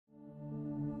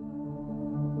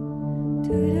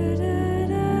A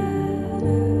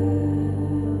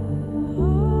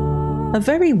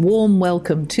very warm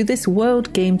welcome to this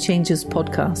World Game Changers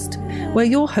podcast, where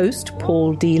your host,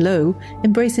 Paul D. Lowe,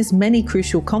 embraces many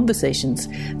crucial conversations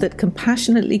that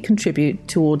compassionately contribute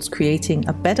towards creating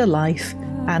a better life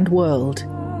and world.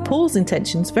 Paul's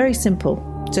intention is very simple: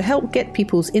 to help get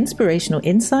people's inspirational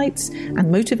insights and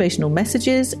motivational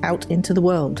messages out into the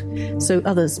world so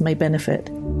others may benefit.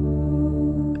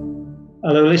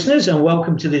 Hello, listeners, and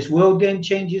welcome to this World Game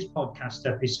Changers podcast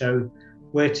episode,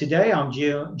 where today I'm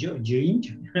joined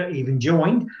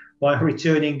by a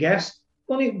returning guest,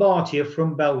 Punit Bhatia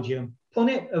from Belgium.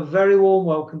 Punit, a very warm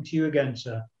welcome to you again,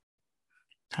 sir.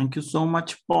 Thank you so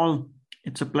much, Paul.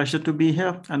 It's a pleasure to be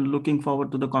here and looking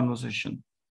forward to the conversation.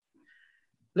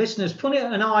 Listeners,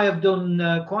 Punit and I have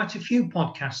done quite a few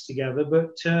podcasts together,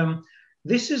 but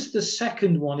this is the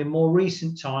second one in more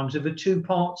recent times of a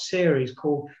two-part series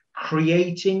called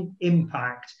Creating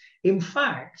Impact. In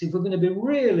fact, if we're going to be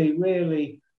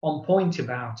really on point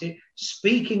about it,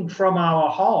 speaking from our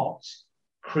hearts,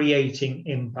 creating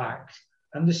impact.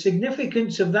 And the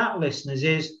significance of that, listeners,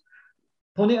 is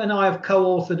Punit and I have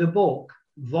co-authored a book,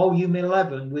 volume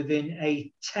 11, within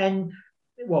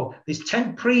there's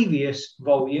 10 previous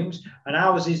volumes, and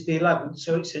ours is the 11th.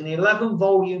 So it's an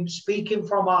 11-volume Speaking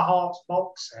from Our Hearts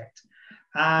box set.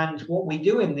 And what we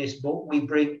do in this book, we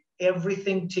bring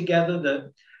everything together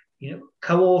that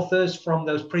co-authors from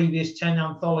those previous 10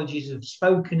 anthologies have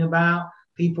spoken about,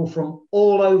 people from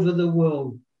all over the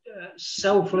world,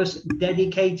 selfless,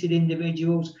 dedicated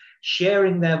individuals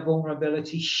sharing their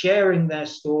vulnerability, sharing their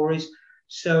stories.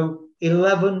 So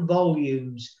 11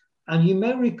 volumes. And you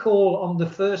may recall on the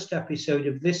first episode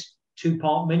of this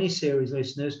two-part mini-series,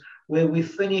 listeners, where we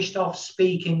finished off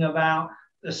speaking about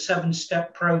the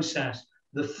 7-step process,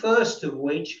 the first of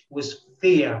which was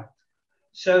fear.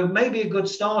 So maybe a good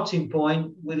starting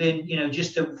point within,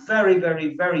 just a very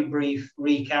brief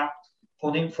recap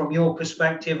from your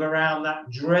perspective around that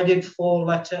dreaded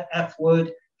 4-letter F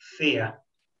word, fear.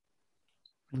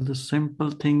 The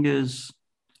simple thing is,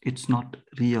 it's not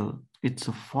real. It's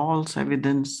a false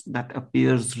evidence that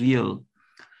appears real.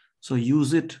 So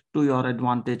use it to your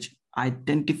advantage.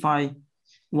 Identify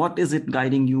what is it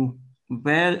guiding you?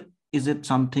 Where is it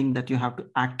something that you have to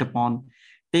act upon?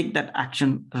 Take that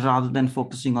action rather than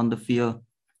focusing on the fear.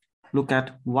 Look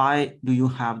at why do you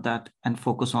have that and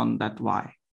focus on that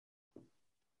why.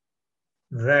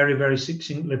 Very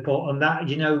succinctly put on that,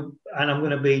 and I'm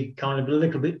going to be kind of a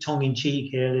little bit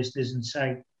tongue-in-cheek here, listeners, and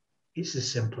say it's as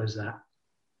simple as that.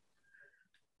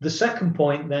 The second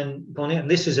point then, Bonnie, and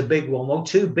this is a big one, well,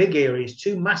 two big areas,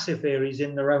 two massive areas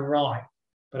in their own right,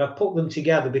 but I've put them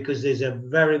together because there's a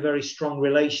very strong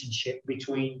relationship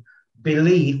between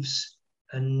beliefs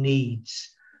and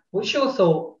needs. What's your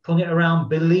thought, Punit, around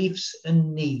beliefs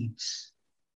and needs?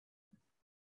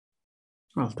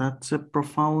 Well, that's a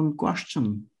profound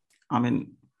question.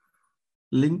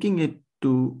 Linking it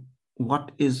to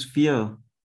what is fear?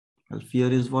 Well,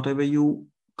 fear is whatever you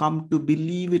come to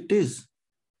believe it is.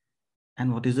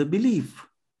 And what is a belief?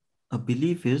 A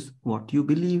belief is what you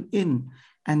believe in,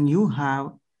 and you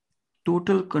have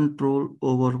total control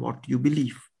over what you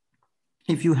believe.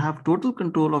 If you have total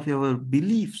control of your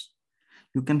beliefs,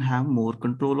 you can have more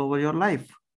control over your life.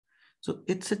 So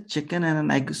it's a chicken and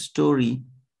an egg story.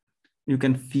 You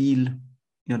can feel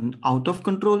you're out of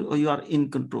control or you are in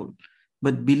control.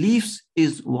 But belief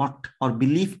is what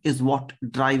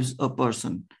drives a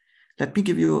person. Let me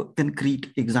give you a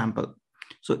concrete example.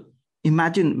 So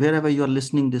imagine wherever you're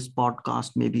listening this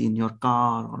podcast, maybe in your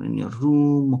car or in your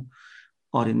room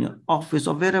or in your office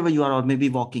or wherever you are, or maybe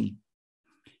walking.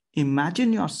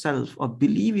 Imagine yourself or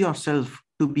believe yourself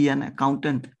to be an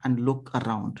accountant and look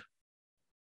around.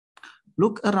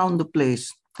 Look around the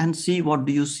place and see what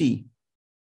do you see.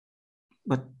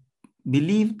 But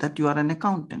believe that you are an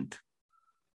accountant.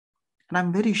 And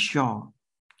I'm very sure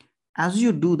as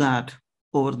you do that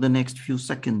over the next few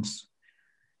seconds,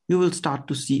 you will start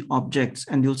to see objects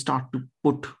and you'll start to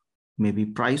put maybe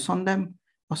price on them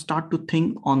or start to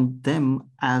think on them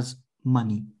as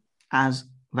money, as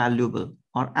valuable,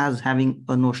 or as having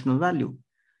a notional value.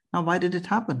 Now, why did it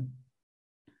happen?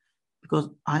 Because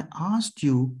I asked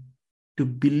you to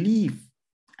believe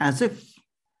as if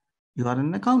you are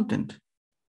an accountant.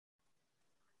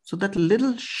 So that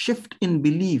little shift in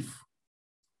belief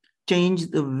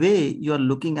changed the way you are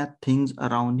looking at things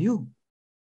around you.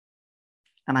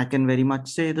 And I can very much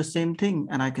say the same thing.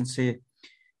 And I can say,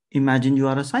 imagine you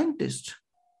are a scientist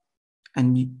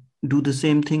and you do the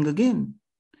same thing again.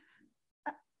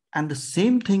 And the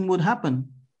same thing would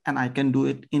happen. And I can do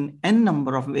it in n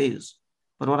number of ways.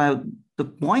 But the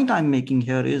point I'm making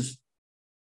here is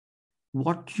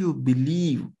what you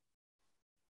believe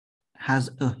has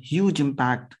a huge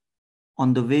impact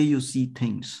on the way you see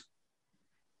things.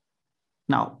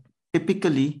 Now,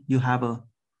 typically you have a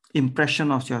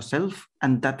impression of yourself,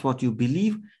 and that's what you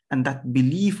believe, and that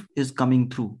belief is coming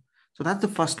through. So that's the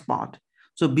first part.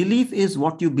 So belief is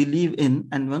what you believe in,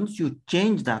 and once you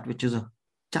change that, which is a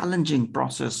challenging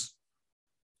process,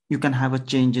 you can have a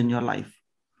change in your life.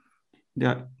 There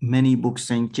are many books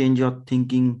saying change your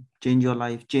thinking, change your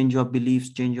life, change your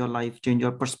beliefs, change your life, change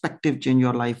your perspective, change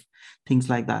your life, things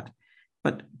like that.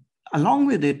 But along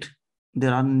with it,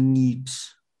 there are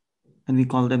needs, and we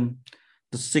call them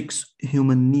the 6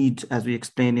 human needs, as we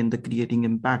explain in the Creating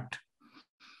Impact.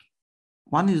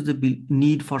 One is the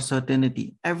need for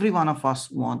certainty. Every one of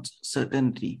us wants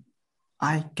certainty.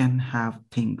 I can have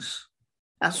things.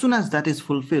 As soon as that is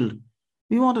fulfilled,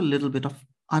 we want a little bit of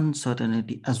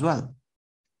uncertainty as well.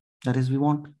 That is, we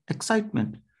want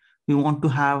excitement. We want to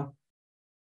have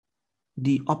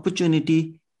the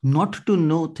opportunity not to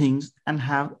know things and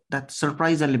have that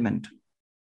surprise element.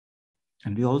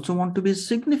 And we also want to be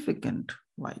significant,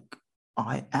 like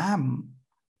I'm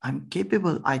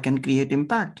capable, I can create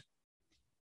impact.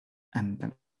 And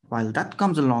then while that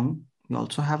comes along, we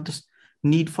also have this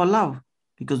need for love,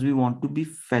 because we want to be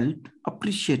felt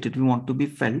appreciated. We want to be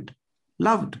felt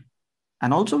loved.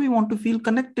 And also we want to feel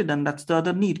connected, and that's the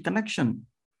other need, connection.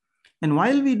 And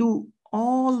while we do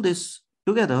all this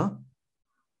together,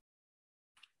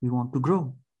 we want to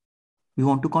grow. We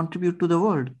want to contribute to the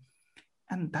world.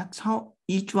 And that's how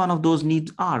each one of those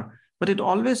needs are. But it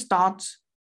always starts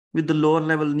with the lower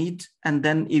level needs and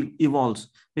then evolves,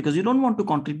 because you don't want to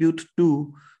contribute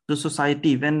to the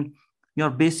society when your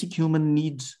basic human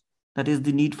needs, that is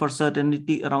the need for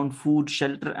certainty around food,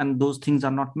 shelter, and those things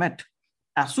are not met.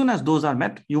 As soon as those are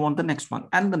met, you want the next one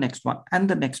and the next one and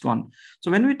the next one.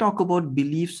 So when we talk about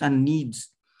beliefs and needs,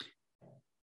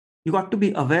 you got to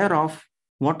be aware of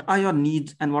what are your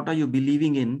needs and what are you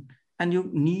believing in. And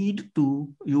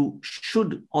you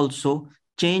should also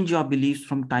change your beliefs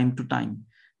from time to time,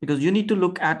 because you need to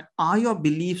look at, are your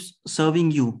beliefs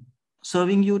serving you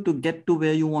to get to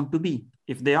where you want to be?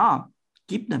 If they are,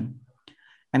 keep them.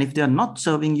 And if they are not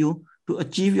serving you to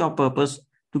achieve your purpose,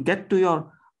 to get to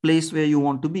your place where you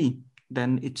want to be,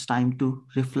 then it's time to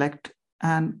reflect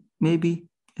and maybe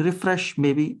refresh,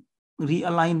 maybe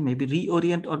realign, maybe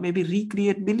reorient, or maybe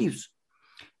recreate beliefs.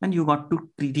 And you got to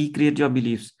recreate your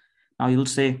beliefs. Now you'll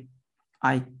say,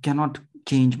 I cannot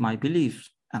change my beliefs.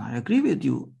 And I agree with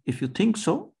you. If you think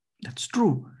so, that's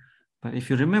true. But if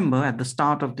you remember at the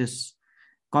start of this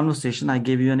conversation, I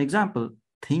gave you an example.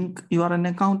 Think you are an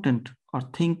accountant, or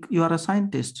think you are a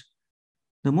scientist.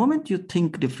 The moment you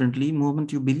think differently, the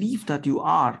moment you believe that you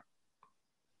are,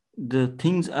 the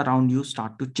things around you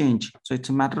start to change. So it's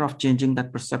a matter of changing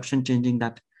that perception, changing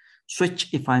that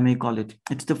switch, if I may call it.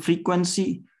 It's the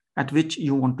frequency at which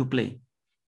you want to play.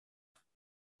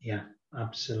 Yeah,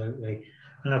 absolutely.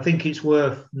 And I think it's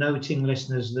worth noting,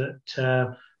 listeners,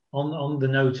 that on the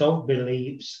note of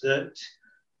beliefs, that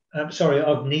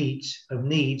of needs,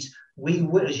 we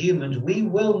as humans, we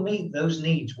will meet those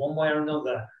needs one way or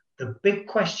another. The big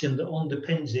question that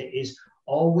underpins it is,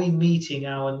 are we meeting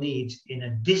our needs in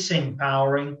a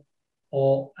disempowering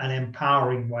or an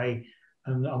empowering way?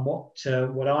 And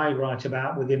what I write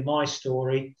about within my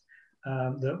story,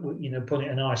 that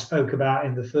Punit and I spoke about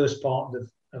in the first part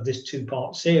of this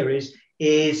 2-part series,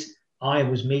 is I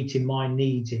was meeting my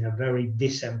needs in a very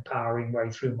disempowering way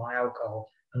through my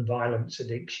alcohol and violence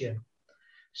addiction.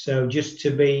 So just to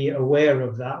be aware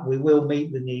of that, we will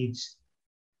meet the needs,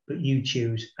 but you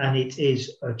choose, and it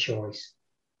is a choice.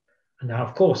 And now,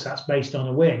 of course, that's based on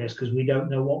awareness, because we don't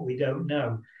know what we don't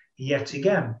know. Yet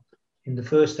again, in the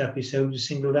first episode, we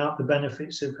singled out the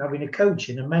benefits of having a coach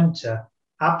and a mentor.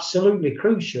 Absolutely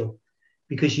crucial,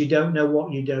 because you don't know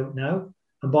what you don't know.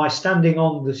 And by standing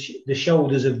on the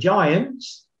shoulders of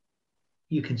giants,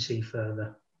 you can see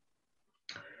further.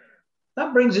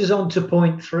 That brings us on to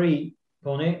point 3,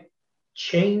 Punit,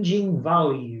 changing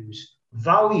values.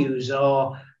 Values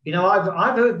are,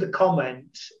 I've heard the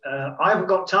comment, I haven't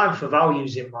got time for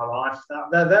values in my life.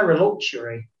 They're a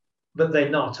luxury, but they're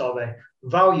not, are they?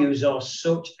 Values are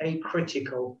such a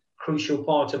crucial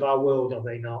part of our world, are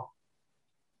they not?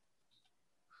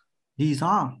 These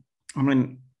are.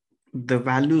 The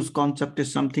values concept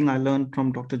is something I learned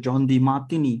from Dr. John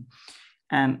Demartini.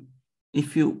 And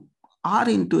if you are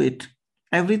into it,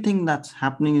 everything that's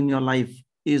happening in your life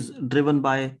is driven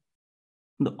by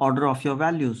the order of your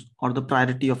values or the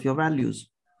priority of your values.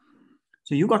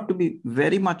 So you got to be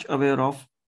very much aware of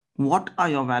what are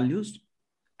your values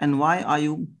and why are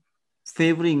you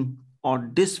favoring or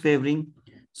disfavoring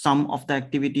some of the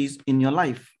activities in your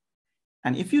life.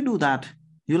 And if you do that,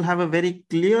 you'll have a very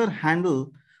clear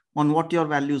handle on what your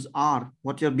values are,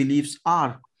 what your beliefs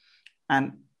are.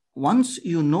 And once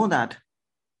you know that,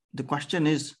 the question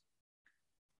is,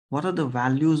 what are the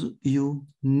values you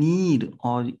need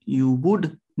or you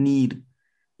would need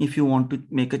if you want to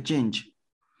make a change?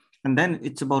 And then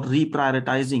it's about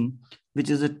reprioritizing, which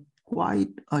is quite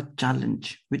a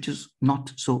challenge, which is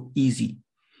not so easy.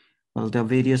 Well, there are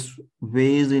various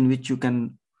ways in which you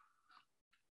can,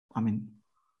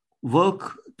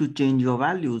 work to change your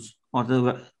values, or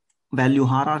the value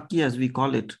hierarchy, as we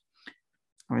call it.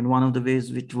 One of the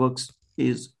ways which works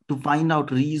is to find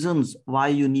out reasons why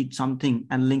you need something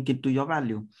and link it to your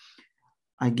value.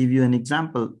 I give you an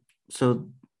example. So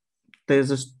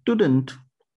there's a student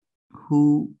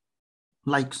who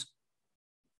likes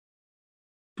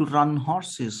to run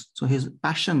horses. So his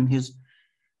passion, his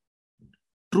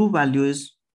true value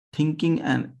is thinking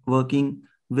and working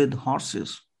with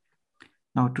horses.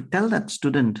 Now, to tell that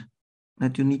student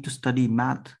that you need to study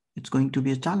math, it's going to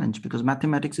be a challenge because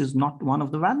mathematics is not one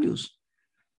of the values.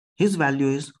 His value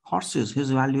is horses.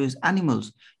 His value is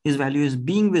animals. His value is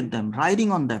being with them,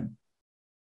 riding on them.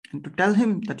 And to tell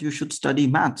him that you should study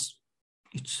maths,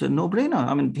 it's a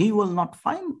no-brainer. He will not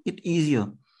find it easier.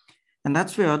 And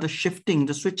that's where the shifting,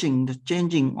 the switching, the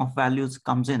changing of values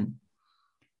comes in.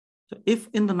 So if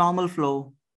in the normal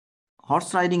flow,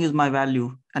 horse riding is my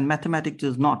value and mathematics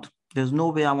is not, there's no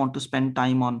way I want to spend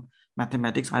time on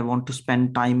mathematics. I want to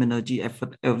spend time, energy,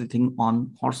 effort, everything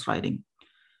on horse riding.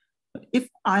 But if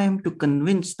I am to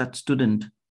convince that student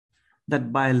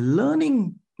that by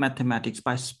learning mathematics,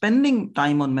 by spending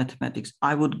time on mathematics,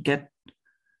 I would get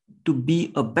to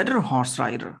be a better horse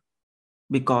rider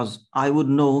because I would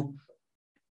know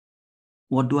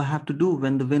what do I have to do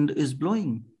when the wind is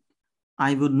blowing.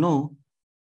 I would know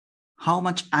how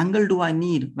much angle do I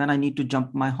need when I need to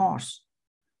jump my horse.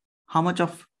 How much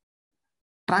of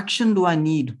traction do I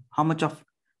need? How much of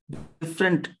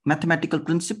different mathematical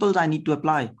principles I need to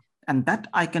apply? And that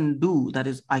I can do, that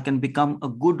is, I can become a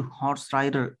good horse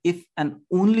rider if and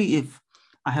only if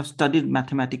I have studied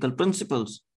mathematical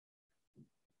principles.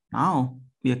 Now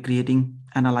we are creating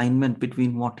an alignment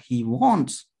between what he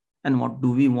wants and what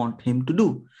do we want him to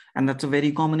do. And that's a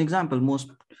very common example. Most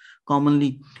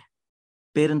commonly,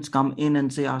 parents come in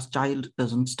and say, our child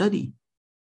doesn't study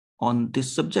on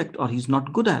this subject or he's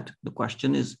not good at. The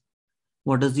question is,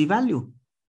 what does he value?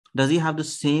 Does he have the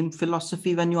same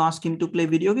philosophy when you ask him to play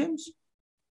video games?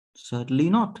 Certainly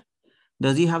not.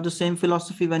 Does he have the same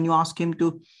philosophy when you ask him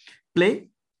to play?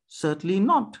 Certainly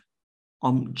not,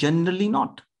 or generally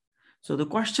not. So the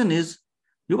question is,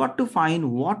 you got to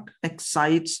find what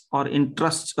excites or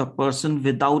interests a person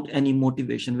without any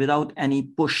motivation, without any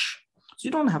push. So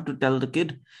you don't have to tell the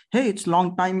kid, hey, it's a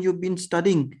long time you've been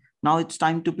studying. Now it's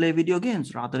time to play video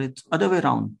games. Rather, it's other way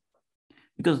around.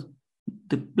 Because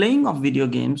the playing of video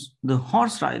games, the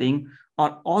horse riding,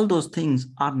 or all those things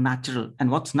are natural. And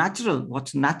what's natural,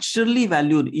 what's naturally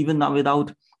valued, even now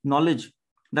without knowledge,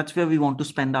 that's where we want to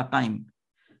spend our time.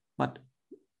 But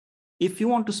if you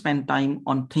want to spend time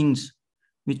on things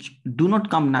which do not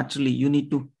come naturally, you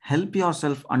need to help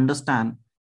yourself understand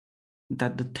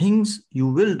that the things you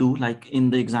will do, like in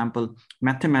the example,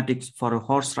 mathematics for a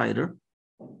horse rider,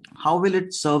 how will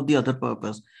it serve the other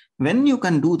purpose? When you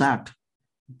can do that,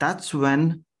 that's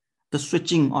when the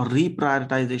switching or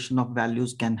reprioritization of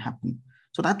values can happen.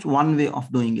 So that's one way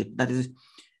of doing it. That is,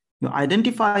 you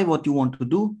identify what you want to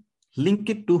do, link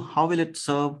it to how will it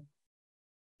serve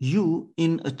you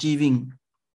in achieving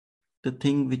the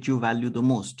thing which you value the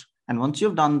most. And once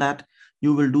you've done that,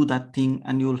 you will do that thing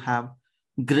and you'll have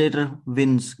greater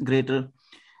wins, greater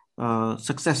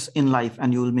success in life,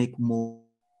 and you will make more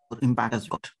impact as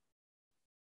well.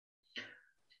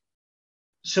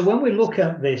 So when we look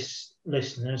at this,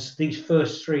 listeners, these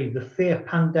first three, the fear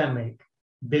pandemic,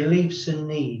 beliefs and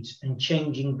needs, and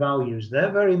changing values,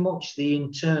 they're very much the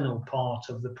internal part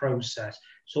of the process.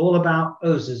 It's all about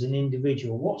us as an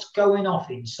individual, what's going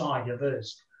off inside of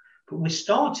us. But we're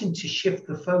starting to shift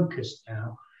the focus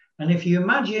now. And if you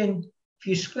imagine, if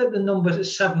you split the numbers at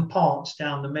 7 parts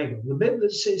down the middle, the bit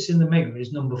that sits in the middle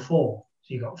is number 4.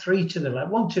 So you've got 3 to the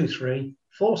left, 1, 2, 3,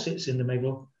 4 sits in the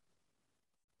middle,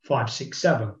 5, 6,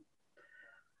 7.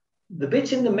 The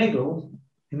bit in the middle,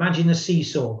 imagine a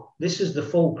seesaw. This is the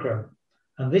fulcrum.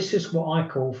 And this is what I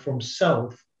call from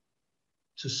self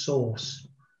to source.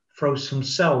 From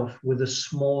self with a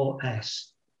small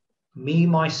s. Me,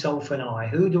 myself, and I.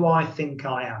 Who do I think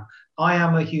I am? I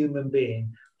am a human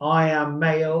being. I am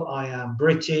male. I am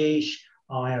British.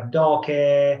 I have dark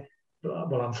hair.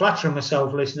 Well, I'm flattering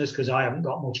myself, listeners, because I haven't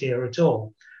got much hair at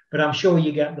all. but I'm sure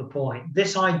you get the point.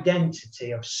 This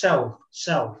identity of self.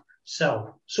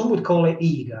 Some would call it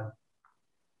ego,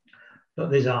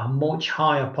 but there's a much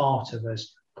higher part of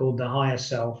us called the higher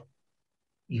self.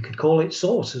 You could call it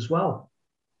source as well,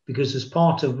 because as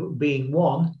part of being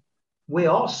one, we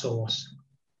are source.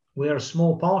 We are a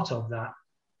small part of that.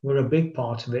 We're a big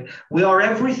part of it. We are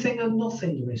everything and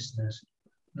nothing, listeners.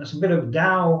 That's a bit of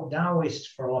Taoist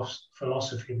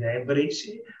philosophy there, but it's,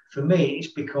 for me,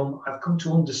 it's become, I've come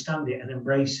to understand it and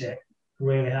embrace it. I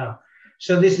really have.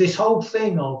 So there's this whole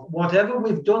thing of whatever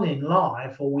we've done in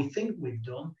life, or we think we've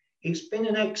done, it's been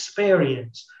an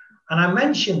experience. And I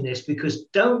mention this because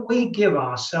don't we give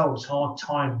ourselves hard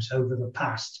times over the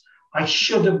past? I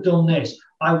should have done this.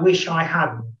 I wish I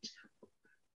hadn't.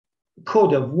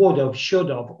 Could have, would have, should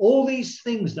have. All these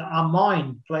things that our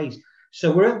mind plays.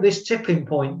 So we're at this tipping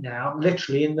point now,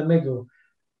 literally in the middle,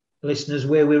 listeners,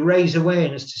 where we raise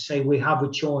awareness to say we have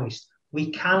a choice.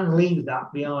 We can leave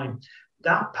that behind.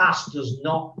 That past does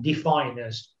not define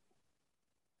us.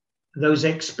 Those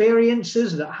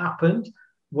experiences that happened,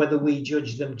 whether we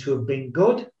judge them to have been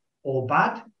good or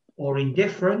bad or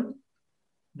indifferent,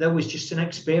 there was just an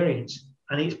experience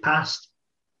and it's past.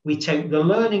 We take the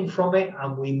learning from it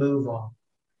and we move on.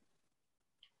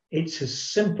 It's as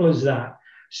simple as that.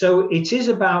 So it is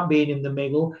about being in the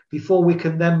middle before we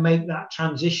can then make that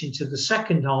transition to the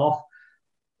second half,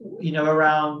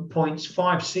 around points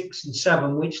 5, 6, and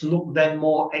 7, which look then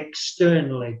more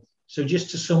externally. So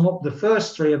just to sum up, the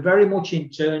first 3 are very much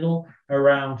internal,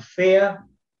 around fear,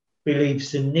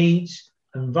 beliefs and needs,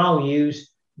 and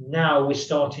values. Now we're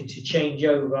starting to change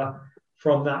over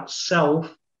from that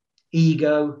self,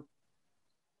 ego,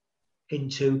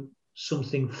 into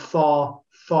something far,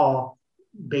 far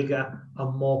bigger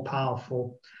and more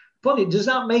powerful. Bunny, does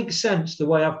that make sense, the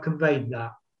way I've conveyed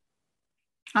that?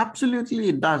 Absolutely,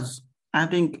 it does. I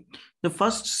think the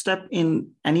first step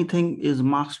in anything is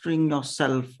mastering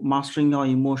yourself, mastering your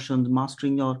emotions,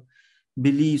 mastering your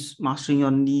beliefs, mastering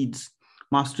your needs,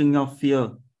 mastering your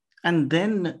fear, and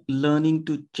then learning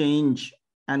to change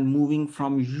and moving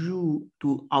from you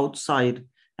to outside.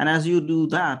 And as you do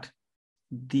that,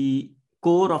 the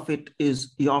core of it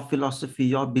is your philosophy,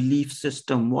 your belief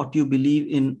system, what you believe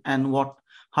in, and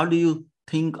how do you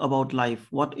think about life?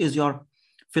 What is your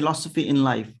philosophy in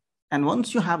life? And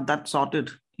once you have that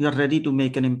sorted, you're ready to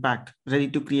make an impact, ready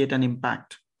to create an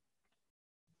impact.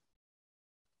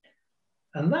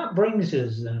 And that brings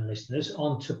us then, listeners,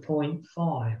 on to point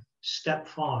 5, step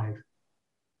 5,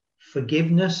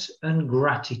 forgiveness and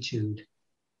gratitude.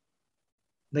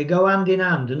 They go hand in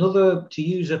hand. Another, to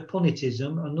use a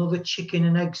punnitism, another chicken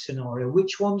and egg scenario.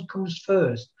 Which one comes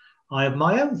first? I have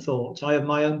my own thoughts. I have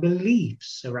my own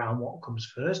beliefs around what comes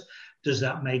first. Does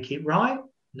that make it right?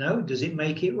 No. Does it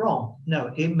make it wrong?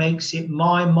 No. It makes it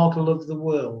my model of the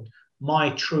world, my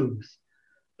truth.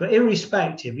 But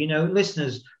irrespective,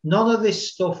 listeners, none of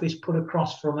this stuff is put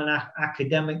across from an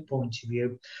academic point of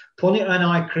view. Punit and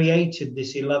I created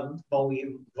this 11th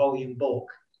volume book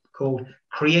called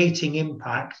Creating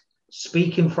Impact,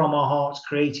 Speaking from Our Hearts,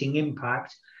 Creating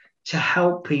Impact, to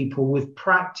help people with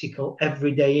practical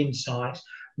everyday insights,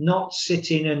 not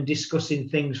sitting and discussing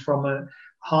things from a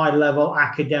high-level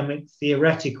academic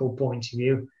theoretical point of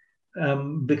view,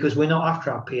 because we're not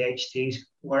after our PhDs.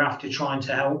 We're after trying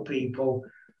to help people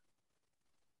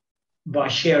by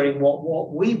sharing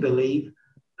what we believe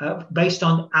based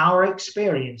on our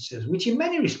experiences, which in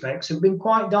many respects have been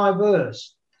quite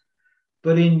diverse.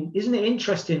 But isn't it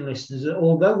interesting, listeners, that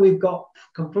although we've got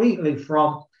completely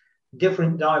from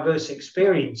different diverse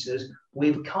experiences,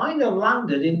 we've kind of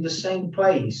landed in the same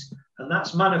place, and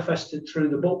that's manifested through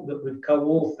the book that we've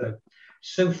co-authored.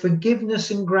 So forgiveness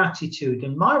and gratitude,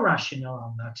 and my rationale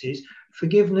on that is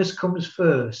forgiveness comes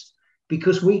first,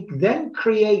 because we then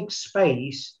create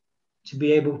space to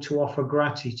be able to offer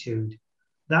gratitude.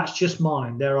 That's just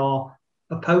mine. There are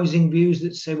opposing views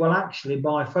that say, well, actually,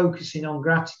 by focusing on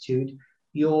gratitude,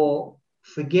 your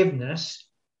forgiveness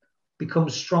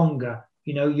becomes stronger.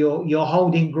 Your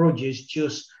holding grudges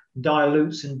just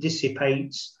dilutes and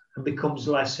dissipates and becomes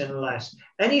less and less.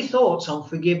 Any thoughts on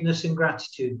forgiveness and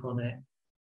gratitude, Bonnet?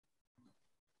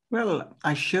 Well,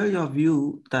 I share your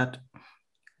view that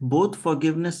both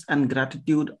forgiveness and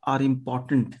gratitude are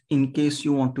important in case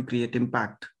you want to create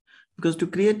impact. Because to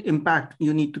create impact,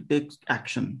 you need to take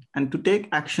action. And to take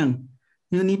action,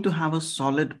 you need to have a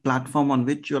solid platform on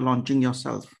which you're launching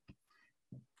yourself.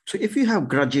 So if you have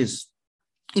grudges,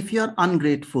 if you are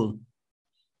ungrateful,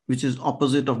 which is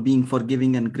opposite of being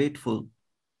forgiving and grateful,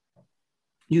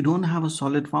 you don't have a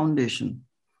solid foundation,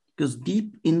 because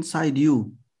deep inside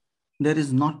you, there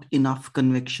is not enough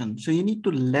conviction. So you need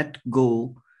to let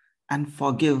go and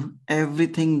forgive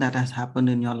everything that has happened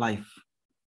in your life.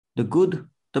 The good,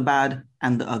 the bad,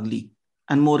 and the ugly.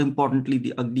 And more importantly,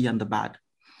 the ugly and the bad.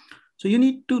 So you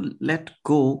need to let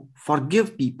go,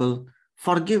 forgive people,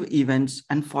 forgive events,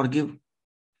 and forgive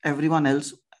everyone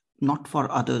else, not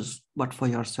for others, but for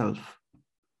yourself.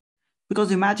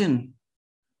 Because imagine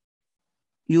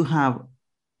you have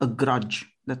a grudge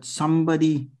that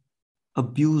somebody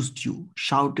abused you,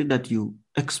 shouted at you,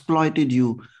 exploited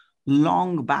you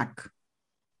long back.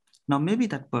 Now, maybe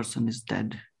that person is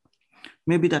dead.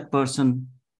 Maybe that person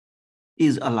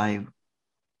is alive.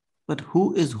 But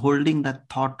who is holding that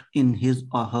thought in his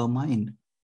or her mind?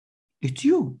 It's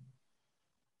you.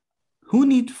 Who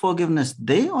needs forgiveness,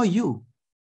 they or you?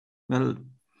 Well,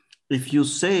 if you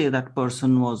say that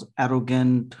person was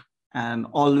arrogant and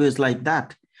always like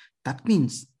that, that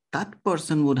means that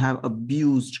person would have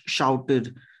abused,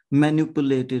 shouted,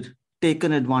 manipulated,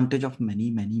 taken advantage of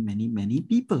many, many, many, many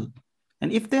people.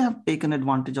 And if they have taken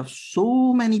advantage of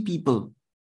so many people,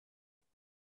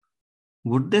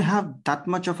 would they have that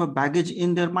much of a baggage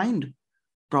in their mind?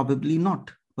 Probably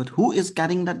not. But who is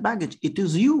carrying that baggage? It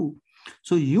is you.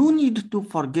 So you need to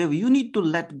forgive. You need to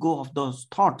let go of those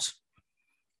thoughts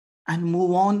and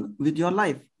move on with your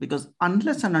life. Because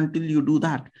unless and until you do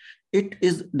that, it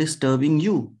is disturbing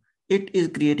you. It is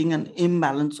creating an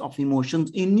imbalance of emotions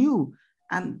in you.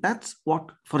 And that's what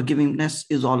forgiveness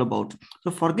is all about. So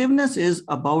forgiveness is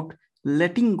about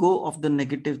letting go of the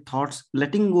negative thoughts,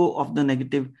 letting go of the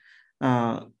negative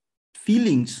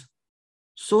feelings,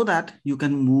 so that you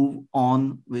can move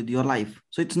on with your life.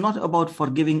 So it's not about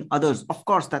forgiving others. Of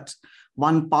course, that's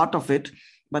one part of it,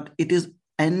 but it is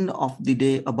end of the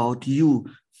day about you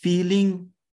feeling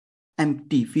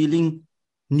empty, feeling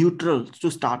neutral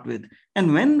to start with.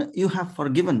 And when you have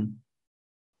forgiven,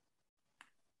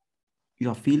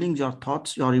 your feelings, your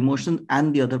thoughts, your emotions,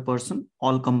 and the other person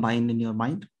all combined in your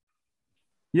mind,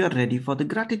 you are ready for the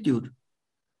gratitude.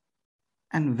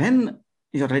 And when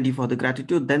you're ready for the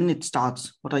gratitude, then it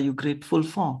starts. What are you grateful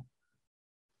for?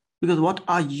 Because what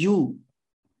are you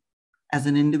as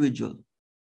an individual?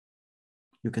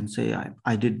 You can say,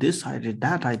 I did this, I did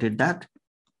that, I did that.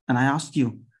 And I ask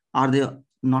you, are there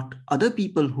not other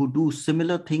people who do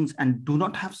similar things and do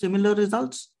not have similar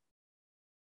results?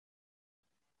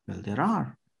 Well, there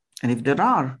are. And if there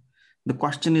are, the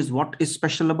question is, what is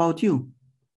special about you?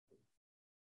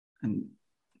 And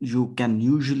you can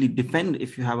usually defend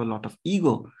if you have a lot of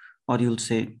ego, or you'll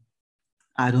say,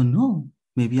 I don't know,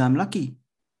 maybe I'm lucky.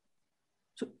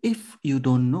 So if you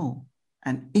don't know,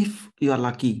 and if you are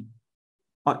lucky,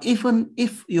 or even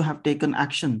if you have taken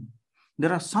action,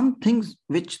 there are some things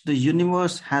which the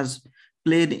universe has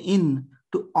played in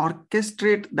to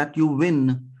orchestrate that you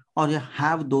win or you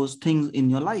have those things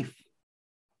in your life.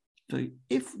 So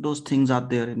if those things are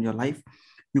there in your life,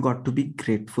 you got to be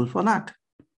grateful for that.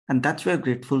 And that's where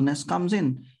gratefulness comes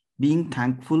in, being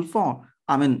thankful for.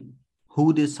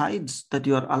 Who decides that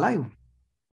you are alive?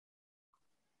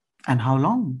 And how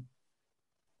long?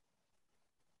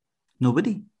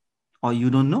 Nobody. Or you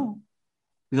don't know,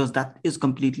 because that is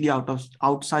completely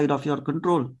outside of your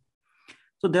control.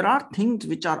 So there are things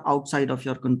which are outside of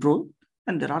your control,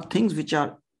 and there are things which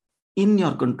are in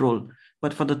your control.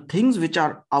 But for the things which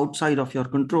are outside of your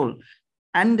control,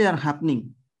 and they are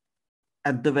happening,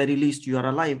 at the very least, you are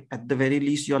alive. At the very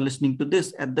least, you are listening to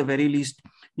this. At the very least,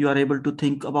 you are able to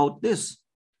think about this.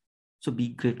 So be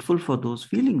grateful for those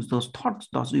feelings, those thoughts,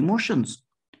 those emotions.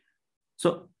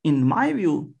 So in my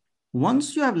view,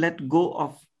 once you have let go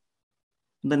of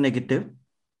the negative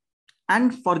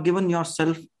and forgiven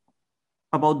yourself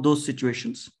about those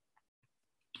situations,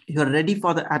 you are ready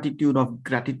for the attitude of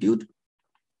gratitude.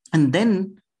 And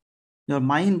then your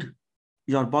mind,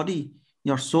 your body,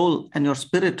 your soul, and your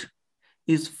spirit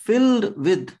is filled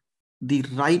with the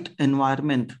right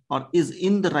environment, or is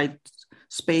in the right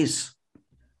space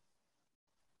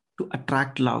to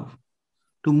attract love,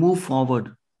 to move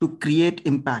forward, to create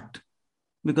impact.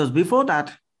 Because before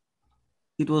that,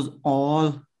 it was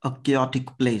all a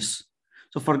chaotic place.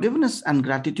 So forgiveness and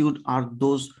gratitude are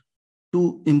those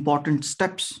two important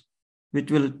steps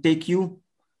which will take you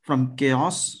from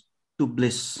chaos to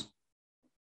bliss.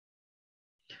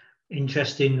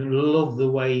 Interesting. Love the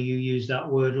way you use that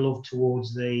word love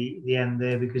towards the end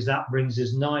there, because that brings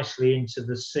us nicely into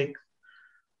the sixth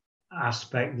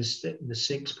aspect, the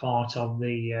sixth part of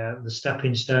the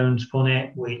stepping stones,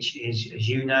 Puneet, which is, as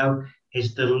you know,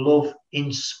 is the love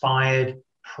inspired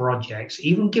projects.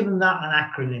 Even given that an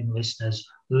acronym, listeners,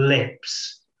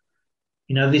 LIPS.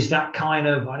 There's that kind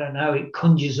of, I don't know, it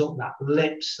conjures up that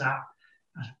LIPS,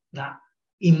 that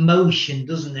emotion,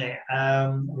 doesn't it?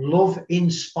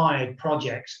 Love-inspired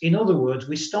projects. In other words,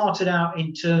 we started out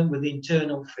with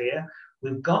internal fear.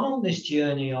 We've gone on this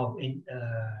journey of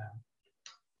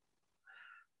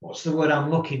what's the word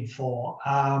I'm looking for?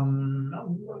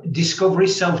 Discovery,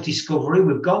 self-discovery.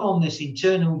 We've gone on this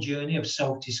internal journey of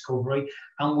self-discovery,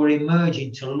 and we're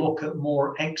emerging to look at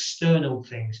more external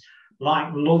things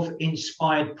like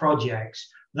love-inspired projects.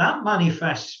 That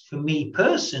manifests for me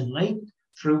personally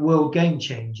through World Game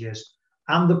Changers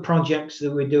and the projects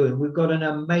that we're doing. We've got an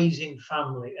amazing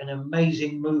family, an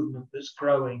amazing movement that's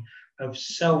growing of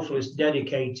selfless,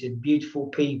 dedicated, beautiful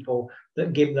people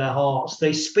that give their hearts.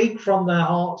 They speak from their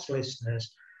hearts,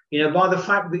 listeners. You know, by the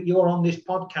fact that you're on this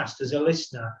podcast as a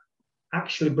listener,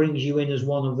 actually brings you in as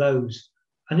one of those.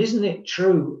 And isn't it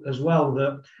true as well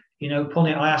that, you know,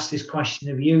 Punit, I asked this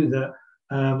question of you that,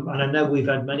 and I know we've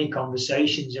had many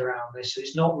conversations around this, so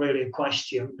it's not really a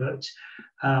question, but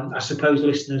I suppose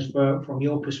listeners, from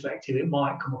your perspective, it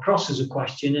might come across as a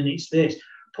question, and it's this.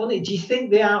 Punit, do you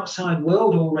think the outside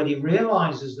world already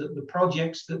realizes that the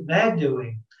projects that they're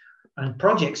doing, and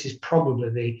projects is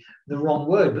probably the wrong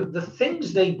word, but the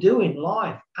things they do in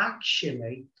life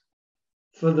actually,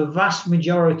 for the vast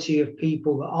majority of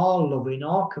people that are loving,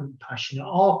 are compassionate,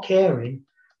 are caring,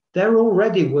 they're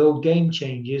already world game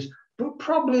changers, but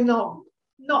probably not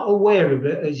aware of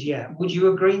it as yet. Would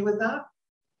you agree with that?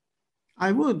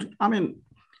 I would. I mean,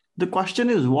 the question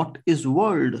is, what is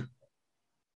world?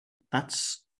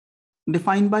 That's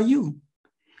defined by you.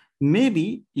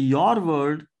 Maybe your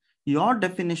world, your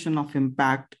definition of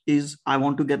impact is, I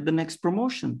want to get the next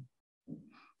promotion.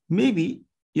 Maybe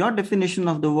your definition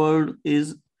of the world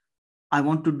is, I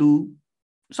want to do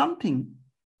something,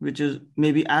 which is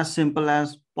maybe as simple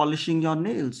as polishing your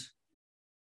nails.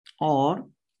 Or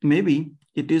maybe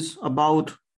it is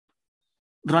about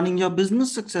running your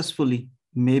business successfully.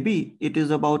 Maybe it is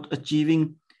about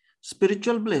achieving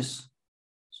spiritual bliss.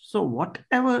 So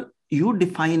whatever you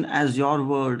define as your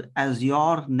word, as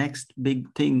your next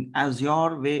big thing, as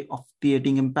your way of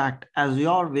creating impact, as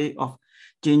your way of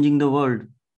changing the world,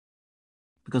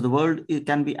 because the world, it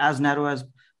can be as narrow as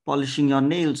polishing your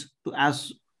nails to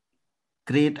as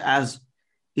great as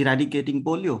eradicating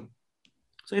polio.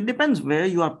 So it depends where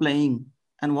you are playing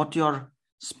and what your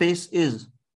space is.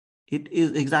 It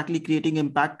is exactly creating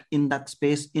impact in that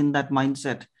space, in that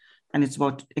mindset. And it's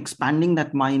about expanding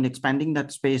that mind, expanding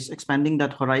that space, expanding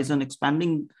that horizon,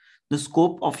 expanding the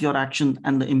scope of your action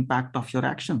and the impact of your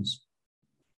actions.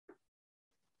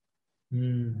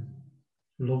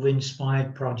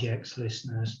 Love-inspired projects,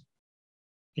 listeners.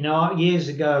 You know, years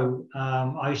ago,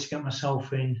 I used to get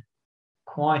myself in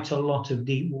quite a lot of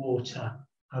deep water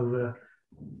over,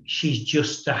 she's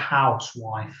just a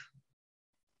housewife.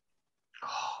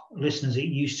 Oh, listeners, it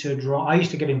used to draw. I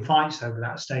used to get in fights over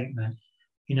that statement.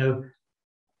 You know,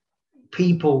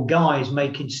 people, guys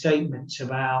making statements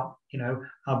about, you know,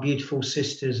 our beautiful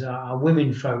sisters, our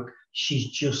women folk, she's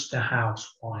just a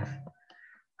housewife.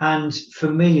 And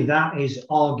for me, that is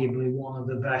arguably one of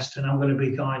the best. And I'm going to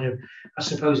be kind of, I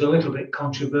suppose, a little bit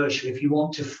controversial. If you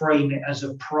want to frame it as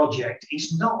a project,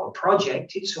 it's not a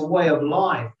project, it's a way of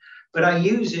life. But I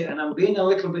use it, and I'm being a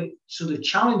little bit sort of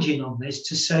challenging on this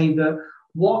to say that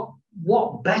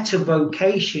what better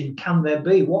vocation can there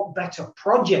be? What better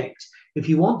project, if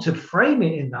you want to frame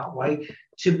it in that way,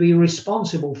 to be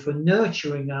responsible for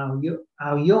nurturing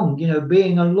our young, you know,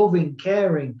 being a loving,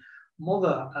 caring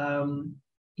mother,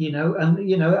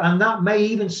 and that may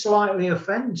even slightly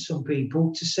offend some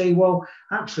people to say, well,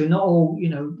 actually not all, you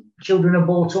know, children are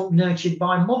brought up, nurtured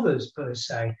by mothers per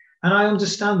se. And I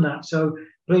understand that. So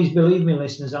please believe me,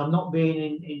 listeners, I'm not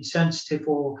being insensitive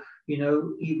or, you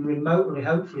know, even remotely,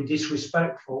 hopefully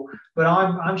disrespectful, but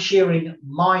I'm sharing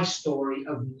my story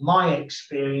of my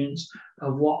experience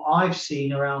of what I've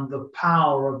seen around the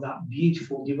power of that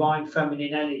beautiful divine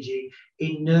feminine energy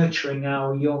in nurturing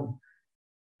our young.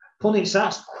 Punit,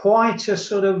 that's quite a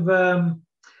sort of, I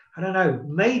don't know,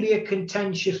 maybe a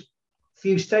contentious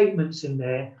few statements in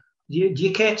there. Do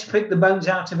you care to pick the bones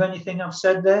out of anything I've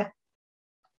said there?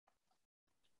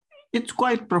 It's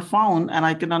quite profound, and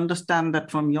I can understand that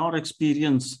from your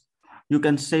experience, you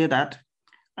can say that.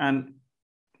 And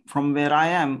from where I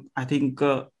am, I think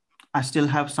I still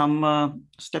have some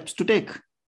steps to take.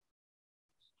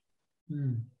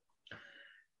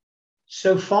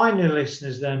 So finally,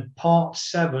 listeners, then, part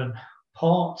seven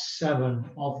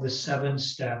of the 7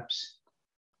 steps.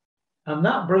 And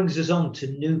that brings us on to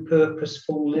new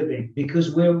purposeful living,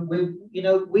 because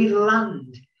we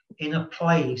land in a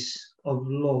place of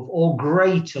love or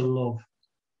greater love.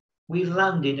 We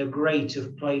land in a greater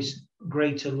place,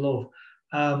 greater love,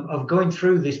 of going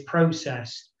through this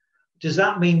process Does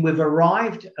that mean we've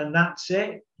arrived and that's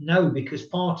it? No, because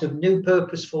part of new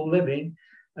purposeful living,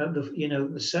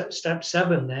 the step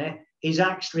 7 there, is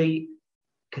actually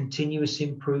continuous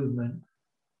improvement.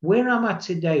 Where am I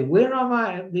today? Where am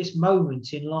I at this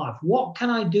moment in life? What can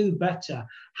I do better?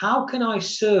 How can I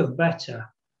serve better?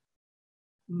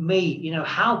 Me,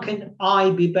 how can I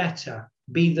be better?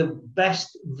 Be the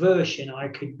best version I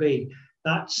could be.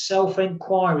 That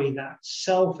self-inquiry, that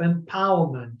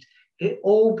self-empowerment, it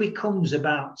all becomes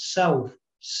about self.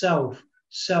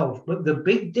 But the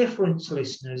big difference,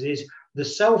 listeners, is the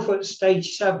self at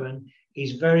stage 7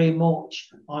 is very much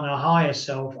on a higher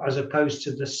self, as opposed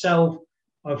to the self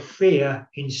of fear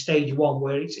in stage 1,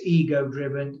 where it's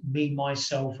ego-driven, me,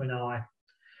 myself, and I.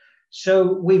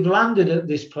 So we've landed at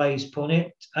this place,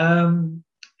 Punit.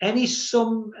 Any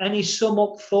sum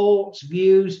up thoughts,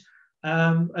 views,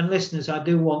 and listeners, I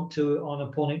do want to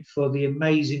honour Punit for the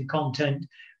amazing content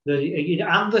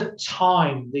and the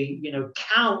time,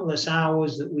 countless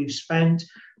hours that we've spent.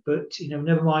 But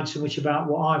never mind so much about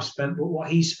what I've spent, but what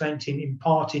he's spent in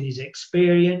imparting his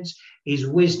experience, his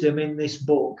wisdom in this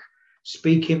book,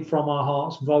 Speaking from Our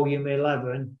Hearts, Volume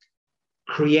 11,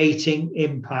 Creating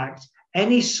Impact.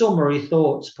 Any summary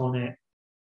thoughts on it?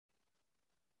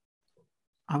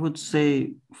 I would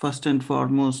say, first and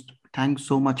foremost, thanks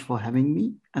so much for having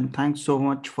me, and thanks so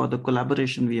much for the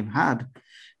collaboration we have had.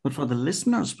 But for the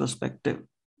listener's perspective,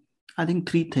 I think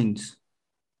 3 things.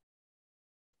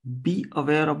 Be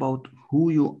aware about who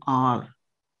you are,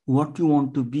 what you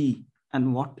want to be,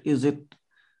 and what is it,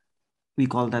 we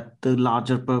call that the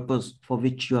larger purpose for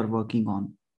which you are working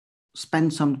on.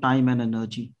 Spend some time and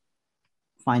energy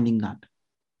finding that.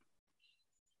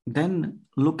 Then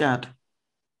look at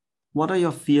what are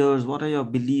your fears, what are your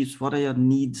beliefs, what are your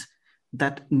needs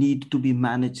that need to be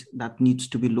managed, that needs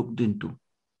to be looked into.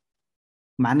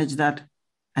 Manage that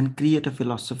and create a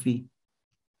philosophy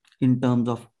in terms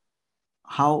of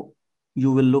how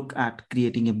you will look at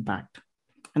creating impact.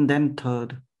 And then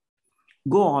third,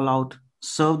 go all out,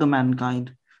 serve the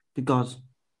mankind, because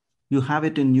you have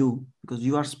it in you, because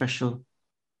you are special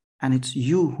and it's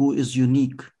you who is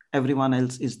unique. Everyone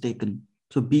else is taken.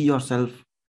 So be yourself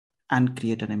and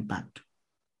create an impact.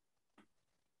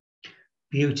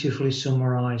 Beautifully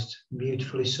summarized.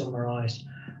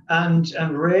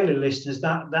 And really, listeners,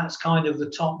 that's kind of the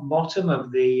top and bottom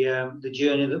of the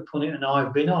journey that Punit and I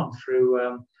have been on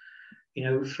through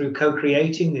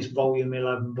co-creating this Volume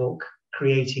 11 book,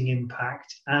 Creating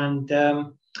Impact. And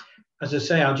as I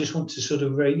say, I just want to sort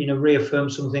of reaffirm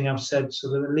something I've said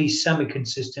sort of at least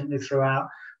semi-consistently throughout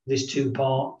this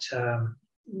two-part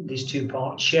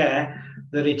share,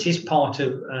 that it is part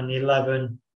of an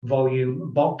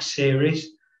 11-volume box series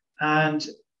and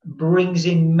brings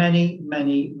in many,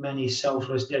 many, many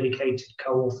selfless, dedicated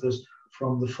co-authors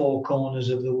from the 4 corners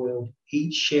of the world,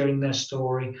 each sharing their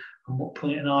story. And what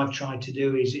Punit and I have tried to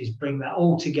do is bring that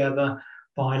all together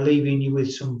by leaving you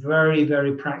with some very,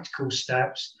 very practical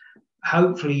steps.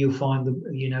 Hopefully you'll find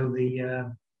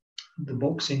the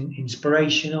books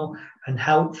inspirational and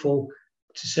helpful,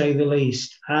 to say the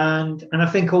least. And I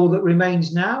think all that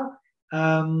remains now,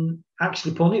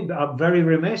 actually, Punit, but I'm very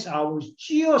remiss. I was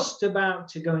just about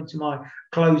to go into my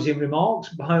closing remarks,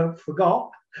 but I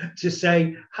forgot to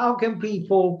say, how can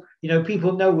people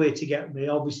know where to get me,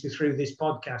 obviously through this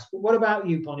podcast. But what about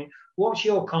you, Punit? What's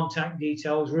your contact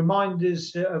details? Remind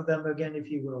us of them again, if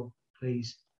you will,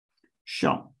 please.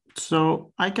 Sure.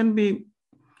 So I can be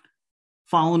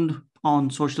found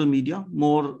on social media,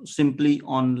 more simply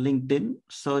on LinkedIn.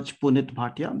 Search Punit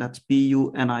Bhatia. That's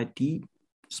PUNIT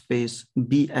space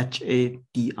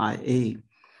BHATIA.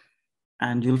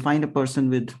 And you'll find a person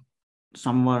with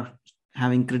somewhere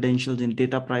having credentials in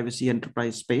data privacy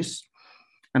enterprise space.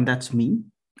 And that's me.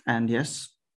 And yes,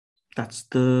 that's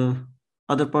the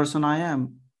other person I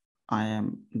am. I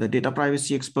am the data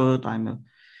privacy expert. I'm a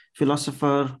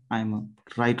philosopher. I'm a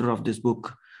writer of this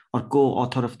book or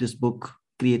co-author of this book,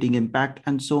 Creating Impact,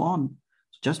 and so on.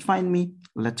 So just find me.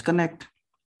 Let's connect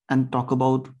and talk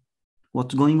about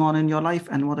what's going on in your life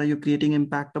and what are you creating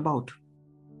impact about.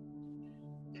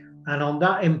 And on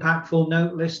that impactful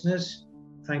note, listeners,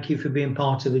 thank you for being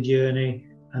part of the journey.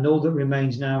 And all that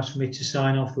remains now is for me to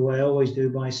sign off the way I always do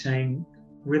by saying,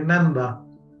 remember,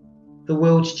 the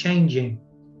world's changing.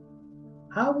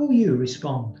 How will you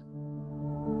respond?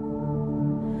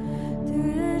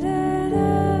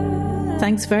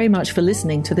 Thanks very much for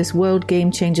listening to this World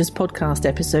Game Changers podcast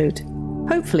episode.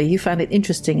 Hopefully you found it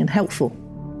interesting and helpful.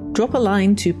 Drop a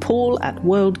line to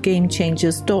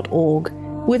paul@worldgamechangers.org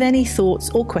with any thoughts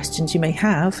or questions you may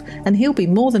have, and he'll be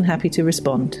more than happy to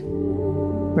respond.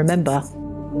 Remember,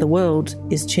 the world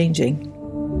is changing.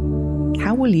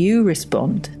 How will you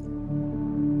respond?